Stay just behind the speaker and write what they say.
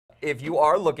if you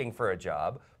are looking for a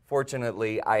job,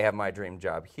 fortunately, I have my dream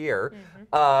job here.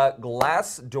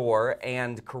 Glassdoor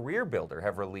and CareerBuilder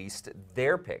have released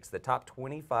their picks, the top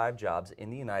 25 jobs in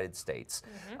the United States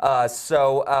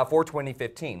for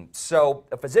 2015. So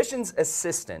a physician's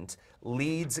assistant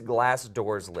leads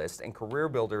Glassdoor's list, and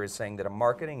CareerBuilder is saying that a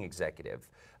marketing executive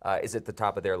is at the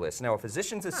top of their list. Now, a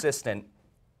physician's assistant,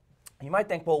 you might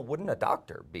think, well, wouldn't a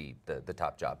doctor be the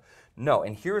top job? No,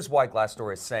 and here's why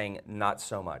Glassdoor is saying not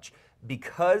so much.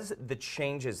 Because the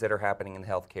changes that are happening in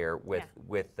healthcare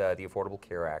with the Affordable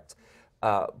Care Act,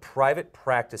 private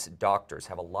practice doctors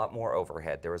have a lot more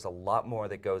overhead. There is a lot more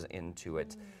that goes into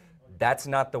it. That's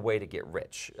not the way to get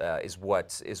rich, is what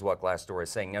Glassdoor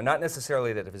is saying. Now, not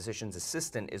necessarily that a physician's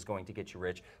assistant is going to get you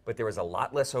rich, but there is a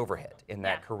lot less overhead in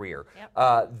that career.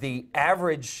 The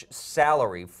average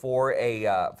salary for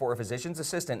a physician's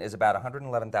assistant is about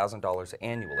 $111,000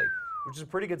 annually, which is a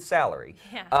pretty good salary,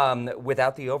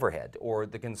 without the overhead or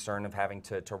the concern of having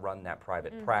to run that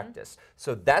private practice.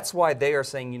 So that's why they are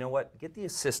saying, you know what, get the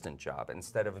assistant job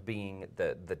instead of being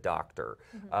the doctor.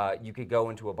 You could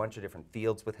go into a bunch of different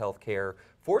fields with healthcare.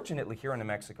 Fortunately, here in New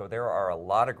Mexico, there are a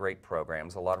lot of great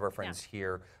programs. A lot of our friends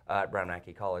here at Brown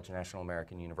Mackie College, National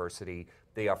American University,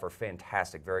 they offer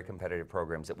fantastic, very competitive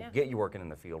programs that will get you working in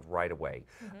the field right away.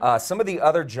 Some of the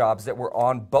other jobs that were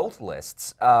on both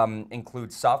lists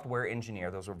include software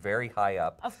engineer. Those were very high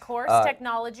up. Of course,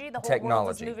 technology. The whole world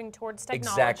is moving towards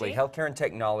technology. Exactly. Healthcare and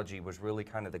technology was really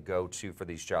kind of the go-to for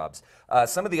these jobs.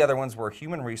 Some of the other ones were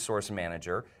human resource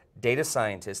manager, data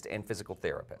scientist, and physical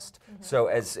therapist. So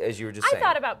as you were just saying. I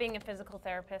thought about being a physical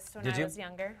therapist when I was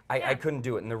younger. I couldn't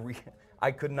do it. I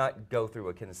could not go through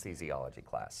a kinesthesiology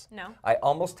class. No? I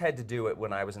almost had to do it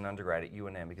when I was an undergrad at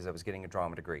UNM because I was getting a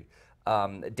drama degree.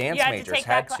 Dance majors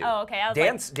had to. Oh, okay.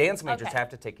 Dance majors have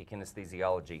to take a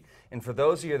kinesthesiology. And for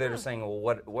those of you that are saying, well,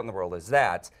 what in the world is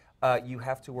that? You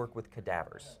have to work with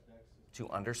cadavers to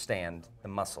understand the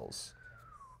muscles.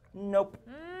 Nope.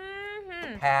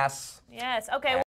 Pass. Yes. Okay.